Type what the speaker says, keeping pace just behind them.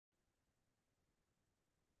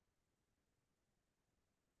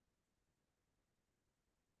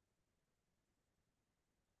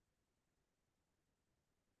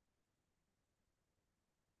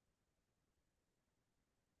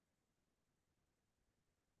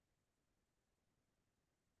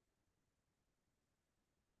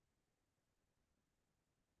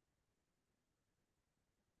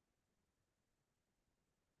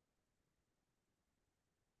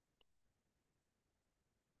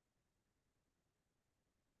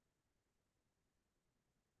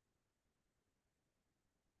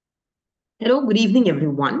Hello, good evening,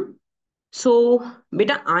 everyone. So,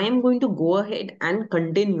 beta, I am going to go ahead and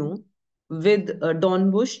continue with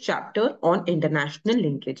Dornbusch chapter on international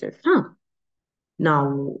linkages.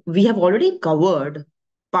 Now, we have already covered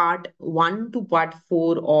part 1 to part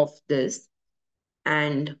 4 of this.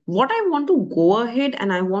 And what I want to go ahead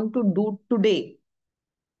and I want to do today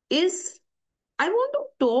is I want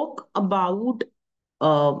to talk about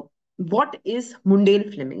uh, what is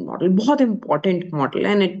Mundell Fleming model. बहुत important model,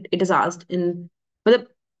 and it is asked in मतलब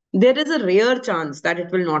there is a rare chance that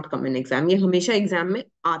it will not come in exam. ये हमेशा exam में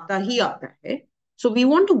आता ही आता है. So we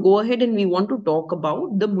want to go ahead and we want to talk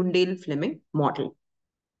about the Mundell Fleming model.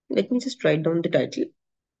 Let me just write down the title.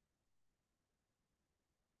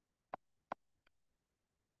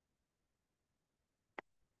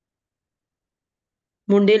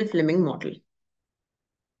 Mundell Fleming model.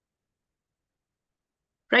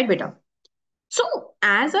 Right, beta? So,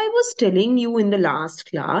 as I was telling you in the last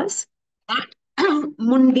class, that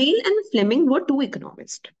Mundell and Fleming were two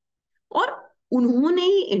economists. और उन्होंने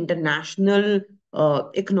ही international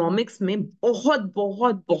economics में बहुत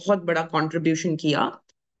बहुत बहुत बड़ा contribution किया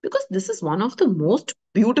because this is one of the most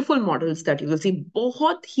beautiful models that you will see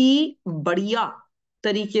बहुत ही बढ़िया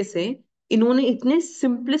तरीके से इन्होंने इतने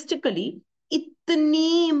सिंपलिस्टिकली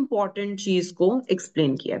इतनी इंपॉर्टेंट चीज को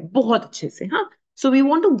एक्सप्लेन किया है बहुत अच्छे से. हाँ, so we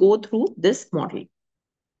want to go through this model.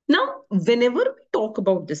 Now, whenever we talk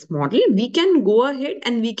about this model, we can go ahead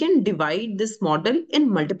and we can divide this model in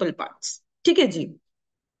multiple parts. ठीक है जी.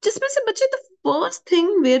 जिसमें से बच्चे the first thing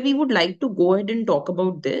where we would like to go ahead and talk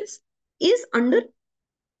about this is under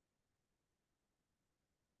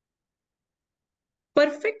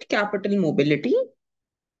perfect capital mobility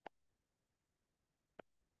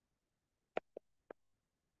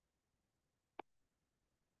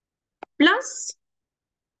plus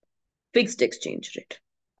fixed exchange rate.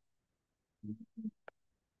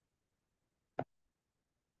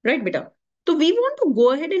 Right, beta? So we want to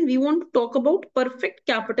go ahead and we want to talk about perfect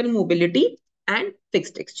capital mobility and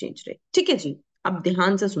fixed exchange rate. ठीक है जी. अब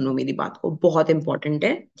ध्यान से सुनो मेरी बात को, बहुत इंपॉर्टेंट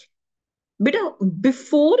है. Beta,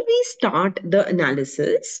 before we start the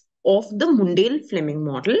analysis of the Mundell-Fleming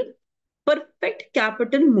model, perfect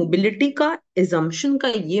capital mobility का assumption का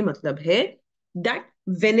ये मतलब है that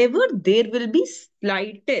whenever there will be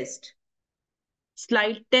slightest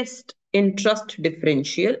interest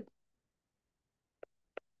differential,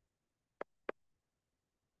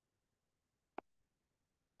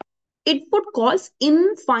 it would cause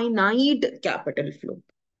infinite capital flow.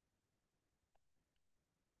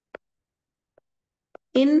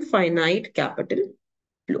 Infinite capital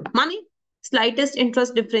flow. माने slightest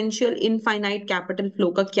interest differential, infinite capital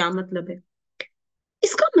flow का क्या मतलब है?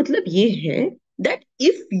 इसका मतलब ये है that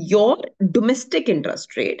if your domestic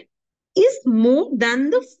interest rate is more than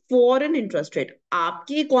the foreign interest rate,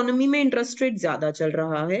 आपकी इकोनॉमी में इंटरेस्ट रेट ज्यादा चल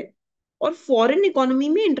रहा है और फॉरेन इकोनॉमी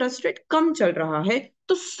में इंटरेस्ट रेट कम चल रहा है,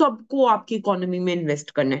 तो सबको आपकी इकोनॉमी में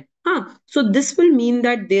इन्वेस्ट करना है. हाँ, so this will mean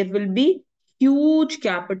that there will be huge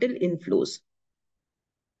capital inflows.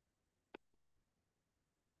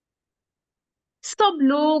 सब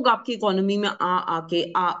लोग आपकी इकोनॉमी में आ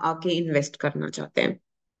आके इन्वेस्ट करना चाहते हैं.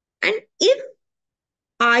 And if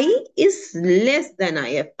I is less than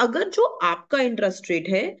IF, अगर जो आपका इंटरेस्ट रेट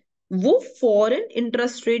है वो फॉरेन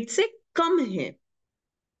इंटरेस्ट रेट से कम है,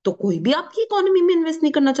 तो कोई भी आपकी इकोनॉमी में इन्वेस्ट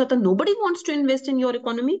नहीं करना चाहता. nobody wants to invest in your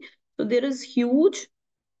economy, so there is huge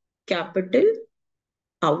capital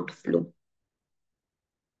outflow.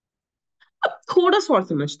 अब थोड़ा सा और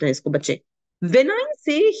समझते हैं इसको बच्चे. when I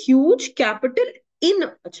say huge capital in,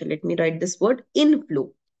 अच्छा let me write this word inflow.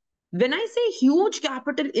 when I say huge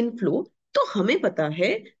capital inflow, तो हमें पता है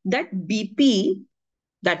that BP,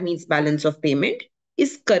 that means balance of payment,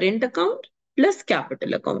 is current account plus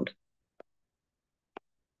capital account.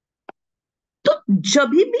 तो जब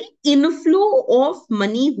भी inflow of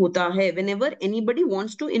money होता है, whenever anybody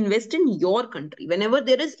wants to invest in your country, whenever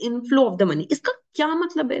there is inflow of the money, इसका क्या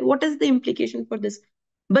मतलब है? What is the implication for this?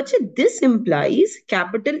 बच्चे, this implies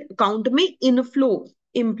capital account में inflow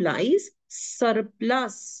implies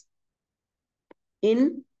surplus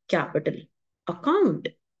in capital account.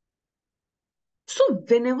 So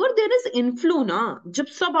whenever there is inflow ना, जब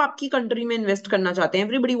सब आपकी कंट्री में इन्वेस्ट करना चाहते हैं,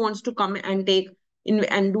 everybody wants to come and take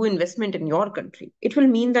and do investment in your country, it will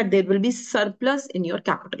mean that there will be surplus in your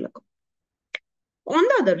capital account. On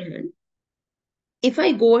the other hand, if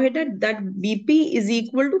I go ahead at that BP is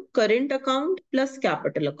equal to current account plus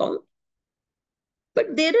capital account,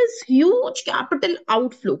 but there is huge capital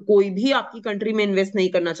outflow, कोई भी आपकी country में invest नहीं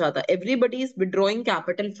करना चाहता, everybody is withdrawing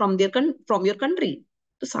capital from your country,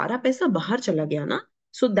 तो सारा पैसा बाहर चला गया ना.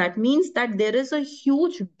 So that means that there is a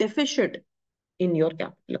huge deficit in your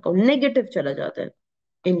capital account, negative चला जाता है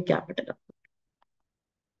इन कैपिटल अकाउंट।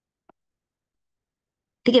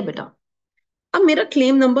 ठीक है बेटा, अब मेरा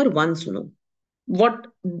क्लेम नंबर 1 सुनो। What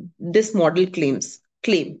this model claims,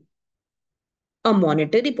 claim a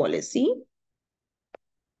monetary policy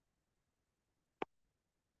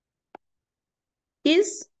is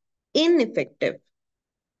ineffective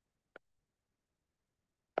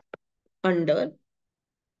under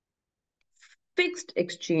fixed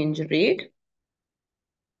exchange rate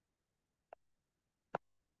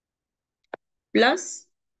plus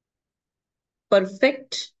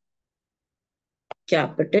perfect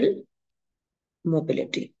capital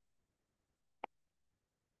mobility।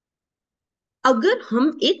 अगर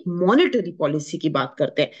हम एक मॉनेटरी पॉलिसी की बात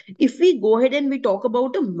करते हैं, if we go head and we talk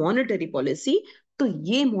about a monetary policy, तो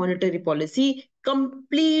ये monetary policy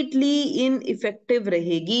completely ineffective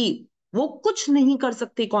रहेगी। वो कुछ नहीं कर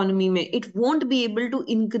सकते इकोनॉमी में, it won't be able to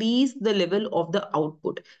increase the level of the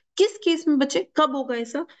output. किस केस में बच्चे, कब होगा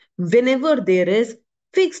ऐसा? When ever there is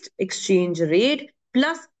fixed exchange rate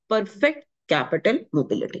plus perfect capital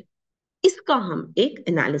mobility. इसका हम एक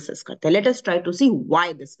एनालिसिस करते हैं। Let us try to C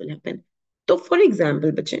why this will happen. तो फॉर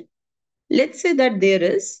एग्जाम्पल बच्चे, let's say that there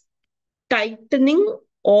is tightening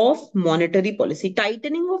of monetary policy.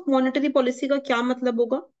 Tightening of monetary policy का क्या मतलब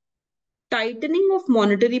होगा? टाइटनिंग ऑफ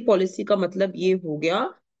मॉनेटरी पॉलिसी का मतलब ये हो गया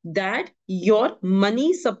that your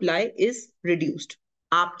money supply is reduced.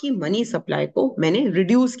 आपकी मनी सप्लाई को मैंने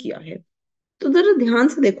रिड्यूस किया है। तो जरा ध्यान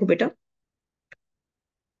से देखो बेटा,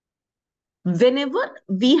 whenever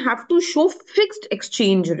we have to show fixed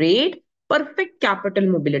exchange rate, perfect capital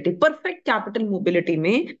mobility, perfect capital mobility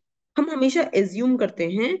में हम हमेशा assume करते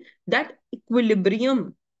हैं that equilibrium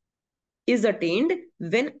is attained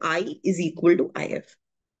when I is equal to IF।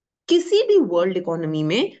 किसी भी वर्ल्ड इकोनॉमी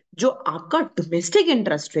में जो आपका डोमेस्टिक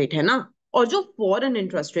इंटरेस्ट रेट है ना, और जो फॉरेन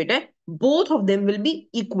इंटरेस्ट रेट है, both of them will be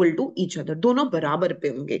equal to each other, दोनों बराबर पे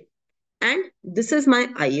होंगे। And this is my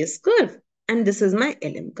IS curve and this is my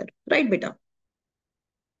LM curve, right बेटा?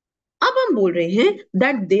 अब हम बोल रहे हैं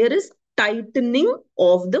that there is tightening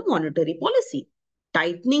of the monetary policy.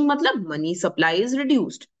 Tightening मतलब मनी सप्लाई इज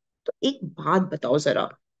रिड्यूस्ड। तो एक बात बताओ जरा,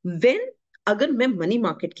 व्हेन, अगर मैं मनी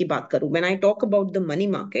मार्केट की बात करूं, when I talk about the money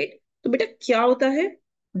market, तो बेटा क्या होता है?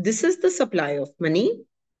 This is the supply of money,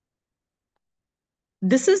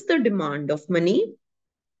 this is the demand of money,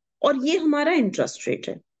 और ये हमारा इंटरेस्ट रेट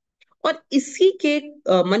है। और इसी के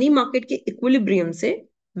मनी मार्केट के इक्विलिब्रियम से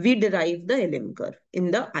we derive the LM curve in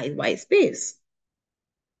the IY space.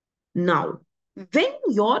 Now, when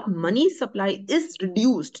your money supply is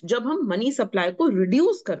reduced, जब हम money supply को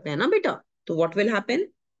reduce करते हैं ना बेटा, तो what will happen?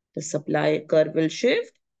 The supply curve will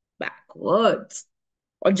shift backwards।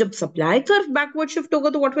 और जब supply curve backward shift होगा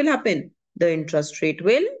तो what will happen? The interest rate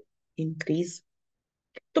will increase।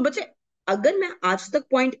 तो बच्चे, अगर मैं आज तक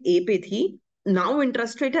पॉइंट ए पे थी, now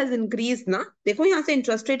interest rate has increased ना, देखो यहां से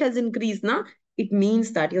interest rate has increased ना, it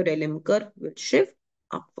means that your LM curve will shift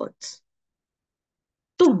upwards।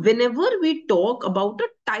 तो whenever we talk about a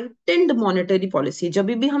tightened monetary policy, जब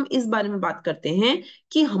भी हम इस बारे में बात करते हैं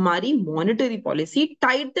कि हमारी मॉनेटरी पॉलिसी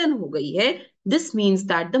टाइटन हो गई है, this means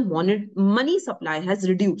that the money supply has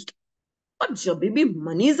reduced. और जब भी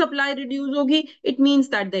मनी सप्लाई रिड्यूस होगी, it means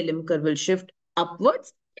that the LM curve will shift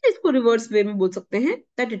upwards. इसको रिवर्स वे में बोल सकते हैं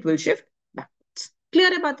that it will shift backwards.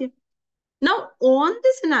 Clear है बात ये? Now, on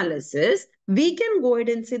this analysis, we can go ahead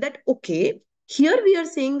and say that, okay, here we are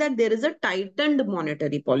saying that there is a tightened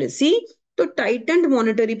monetary policy. तो tightened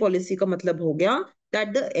monetary policy का मतलब हो गया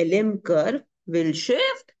that the LM curve will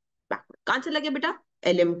shift backward। कहां चला गया बेटा?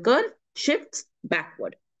 LM curve shifts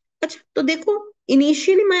backward। अच्छा, तो देखो,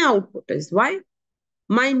 initially my output is Y,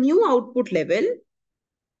 my new output level,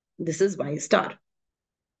 this is Y star।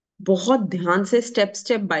 बहुत ध्यान से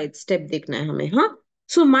स्टेप बाय स्टेप देखना है हमें, हाँ।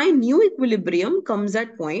 So my new equilibrium comes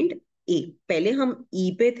at point A. पहले हम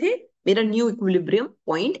ई पे थे, मेरा न्यू इक्विलिब्रियम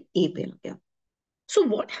पॉइंट ए पे आ गया। So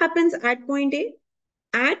what happens at point A?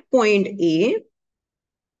 Eight point A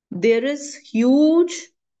there is huge,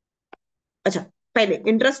 अच्छा, पहले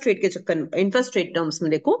इंटरेस्ट रेट के चक्कर, इंटरेस्ट रेट टर्म्स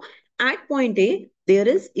में देखो, eight point A there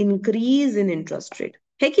is increase in interest rate,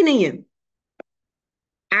 है कि नहीं है?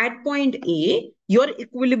 At point A, your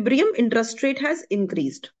equilibrium interest rate has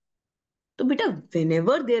increased। तो बेटा,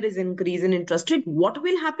 whenever there is increase in interest rate, what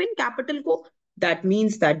will happen capital को? That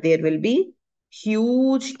means that there will be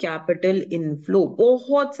huge capital inflow।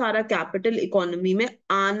 बहुत सारा capital economy में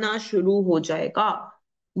आना शुरू हो जाएगा।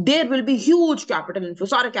 There will be huge capital inflow।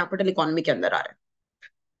 सारा capital economy के अंदर आ रहा है।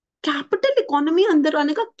 कैपिटल इकोनॉमी अंदर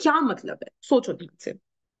आने का क्या मतलब है? सोचो ध्यान से।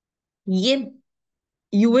 ये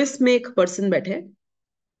US में एक पर्सन बैठे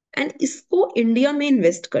एंड इसको इंडिया में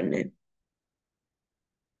इन्वेस्ट करना है।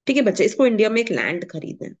 ठीक है बच्चे, इसको इंडिया में एक लैंड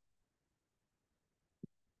खरीदना है।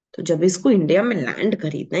 तो जब इसको इंडिया में लैंड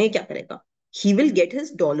खरीदना है, ये क्या करेगा? He will get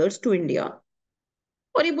his dollars to India,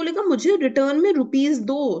 और ये बोलेगा मुझे रिटर्न में रुपीज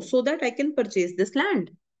दो, so that I can purchase this land.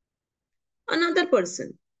 Another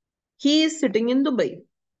person, he is sitting in Dubai,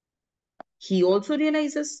 he also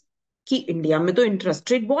realises कि इंडिया में तो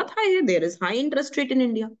इंटरेस्ट रेट बहुत हाई है, there is high interest rate in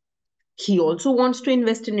India, he also wants to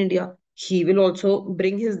invest in India. He will also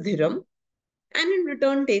bring his dirham and in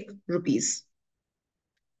return take rupees.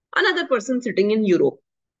 Another person sitting in Europe,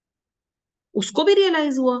 उसको भी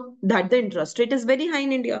realize हुआ that the interest rate is very high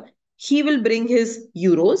in India. He will bring his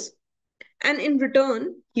euros and in return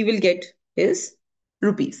he will get his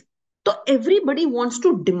rupees. तो everybody wants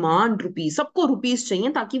to demand rupees. सबको rupees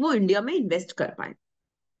चाहिए ताकि वो India में invest कर पाए.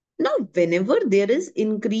 Now, whenever there is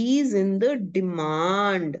increase in the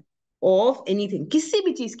demand of anything, किसी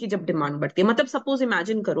भी चीज की जब डिमांड बढ़ती है, मतलब सपोज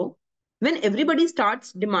इमेजिन करो, when everybody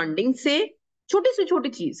starts demanding, say छोटी से छोटी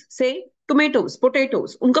चीज, say tomatoes,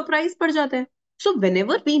 potatoes, उनका प्राइस बढ़ जाता है. So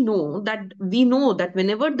whenever we know that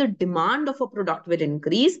whenever the demand of a product will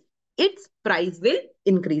increase, its price will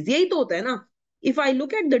increase. यही तो होता है ना. If I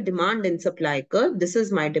look at the demand and supply curve, this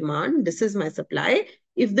is my demand, this is my supply.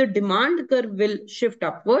 If the demand curve will shift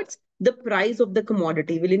upwards, the price of the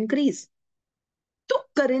commodity will increase. तो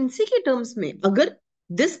currency के terms में, अगर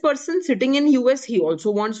this person sitting in US, he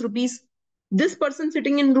also wants rupees. This person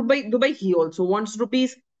sitting in Dubai, he also wants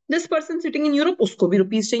rupees. This person sitting in Europe, उसको भी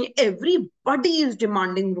rupees चाहिए. Everybody is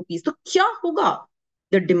demanding rupees. तो क्या होगा?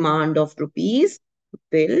 The demand of rupees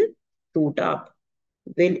will shoot up,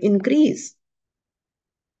 will increase.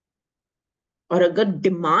 और अगर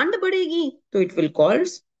demand बढ़ेगी तो it will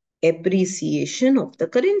cause appreciation of the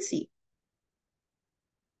currency.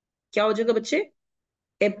 क्या हो जाएगा बच्चे?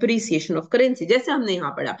 Appreciation of currency. जैसे हमने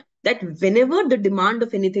यहां पढ़ा that whenever the demand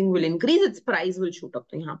of anything will increase, it's price will shoot up.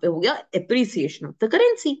 तो यहां पे हो गया एप्रिसिएशन ऑफ द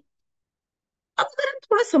करेंसी. अब अगर हम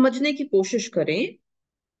थोड़ा समझने की कोशिश करें,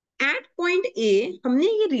 एट पॉइंट ए हमने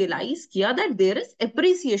ये रियलाइज किया that there is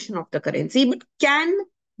appreciation of the currency, but can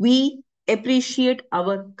we appreciate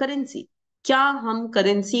our currency? क्या हम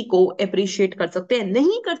करेंसी को एप्रिशिएट कर सकते हैं?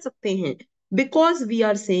 नहीं कर सकते हैं, because we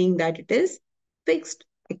are saying that it is fixed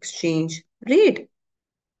exchange rate.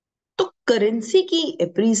 तो करेंसी की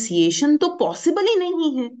एप्रिसिएशन तो पॉसिबल ही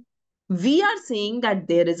नहीं है. We are saying that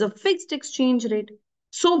there is a fixed exchange rate.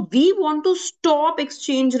 So we want to stop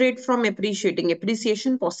exchange rate from appreciating.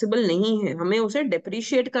 Appreciation possible नहीं है, हमें उसे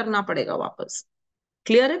depreciate करना पड़ेगा वापस.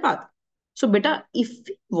 क्लियर है बात? सो बेटा, if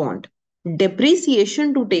we want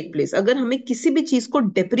depreciation to take place, अगर हमें किसी भी चीज को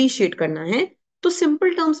depreciate करना है, तो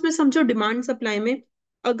सिंपल टर्म्स में समझो, डिमांड सप्लाई में,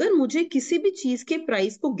 अगर मुझे किसी भी चीज के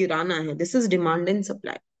प्राइस को गिराना है, this is demand and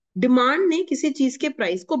supply. Demand ने किसी चीज के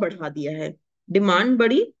प्राइस को बढ़ा दिया है, डिमांड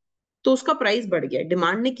बढ़ी तो उसका प्राइस बढ़ गया.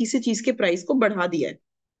 डिमांड ने किसी चीज के प्राइस को बढ़ा दिया है,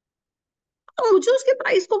 तो मुझे उसके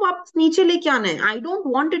प्राइस को वापस नीचे लेके आना है. I don't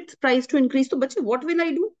want it's price to increase. तो बच्चे व्हाट विल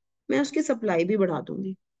आई डू? मैं उसकी सप्लाई भी बढ़ा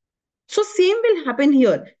दूंगी. So same will happen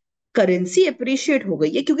here. Currency appreciate हो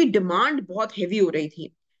गई है क्योंकि डिमांड बहुत हैवी हो रही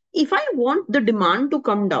थी. If I want the demand to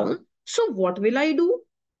come down, so what will I do?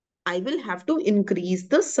 I will have to increase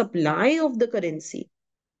the supply of the currency.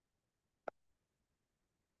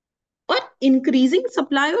 और increasing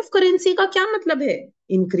supply of currency का क्या मतलब है?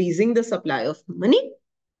 Increasing the supply of money.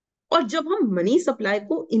 और जब हम money supply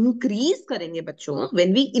को increase करेंगे बच्चों,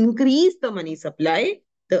 when we increase the money supply,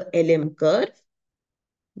 the LM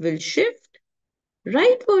curve will shift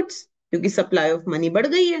राइटवर्ड्स, क्योंकि सप्लाई ऑफ मनी बढ़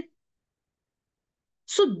गई है.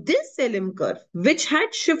 So this LM curve which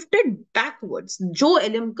had shifted backwards, जो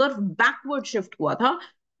एलएम कर्व बैकवर्ड शिफ्ट हुआ था,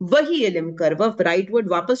 वही एलएम कर्व अब राइटवर्ड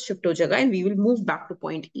वापस शिफ्ट हो जाएगा, and we will move back two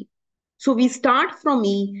point E. So we start from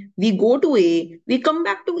E, we go to A, we come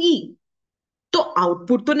back to ई. तो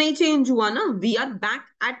output तो नहीं चेंज हुआ ना, we are back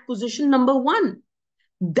at position number 1.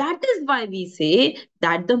 That is why we say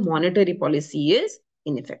that the monetary policy is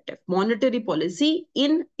ineffective. Monetary policy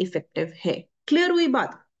ineffective है. Clear हुई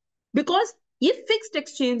बात? Because ये fixed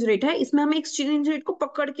exchange rate है, इसमें हमें एक्सचेंज रेट को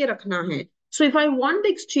पकड़ के रखना है. So if I want the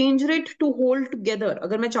exchange rate to hold together,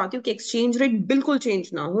 अगर मैं चाहती हूँ कि एक्सचेंज रेट बिल्कुल चेंज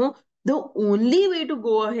ना हो, the only way to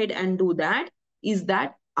go ahead and do that is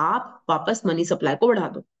that आप वापस मनी सप्लाई को बढ़ा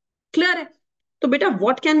दो. क्लियर है? तो बेटा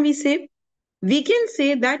व्हाट कैन वी से? We can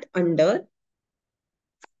say that under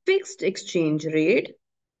fixed exchange rate,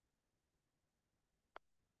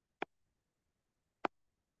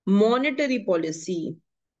 monetary policy,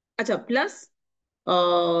 अच्छा plus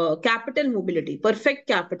capital mobility, perfect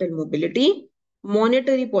capital mobility,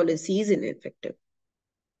 monetary policy is ineffective.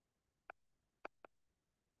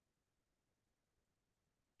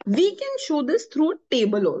 We can show this through a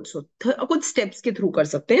table also, कुछ steps के through कर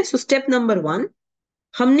सकते हैं. So step number 1,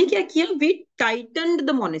 हमने क्या किया, we टाइटनड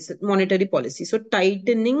the monetary policy. So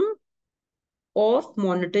tightening of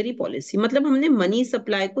monetary policy मतलब हमने मनी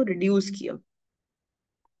सप्लाई को रिड्यूस किया.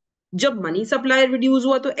 जब मनी सप्लाई रिड्यूस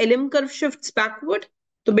हुआ तो एलएम कर्व शिफ्ट्स बैकवर्ड.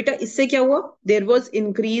 तो बेटा इससे क्या हुआ, there was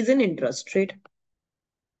increase in interest rate.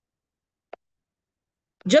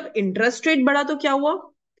 जब इंटरेस्ट रेट बढ़ा तो क्या हुआ,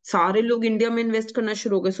 सारे लोग इंडिया में इन्वेस्ट करना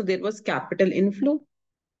शुरू हो गए. So there was capital inflow,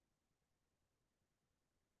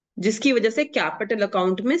 जिसकी वजह से कैपिटल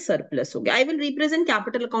अकाउंट में सरप्लस हो गया. I will represent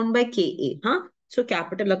capital account by के ए. हाँ, सो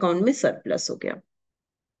कैपिटल अकाउंट में सरप्लस हो गया.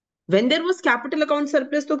 When there was capital account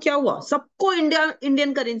surplus तो क्या हुआ, सबको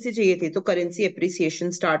इंडियन करेंसी चाहिए थी, तो currency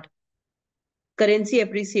appreciation start. Currency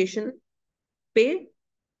appreciation पे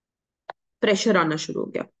प्रेशर आना शुरू हो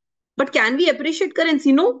गया. But can we appreciate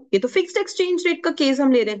currency, no. ये तो फिक्स्ड एक्सचेंज रेट का केस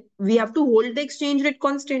हम ले रहे हैं. We have to hold the exchange rate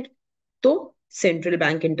constant. तो सेंट्रल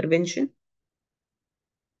बैंक इंटरवेंशन.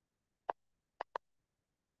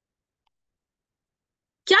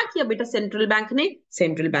 क्या किया बेटा सेंट्रल बैंक ने,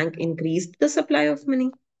 central bank increase the supply of money.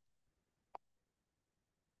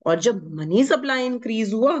 और जब मनी सप्लाई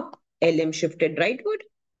इंक्रीज हुआ, LM shifted rightward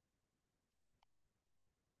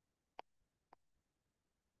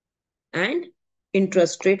and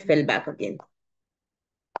interest rate fell back again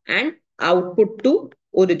and output to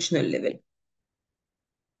original level.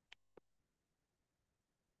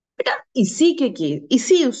 बेटा इसी के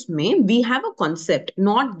इसी उसमें we have a concept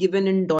not given in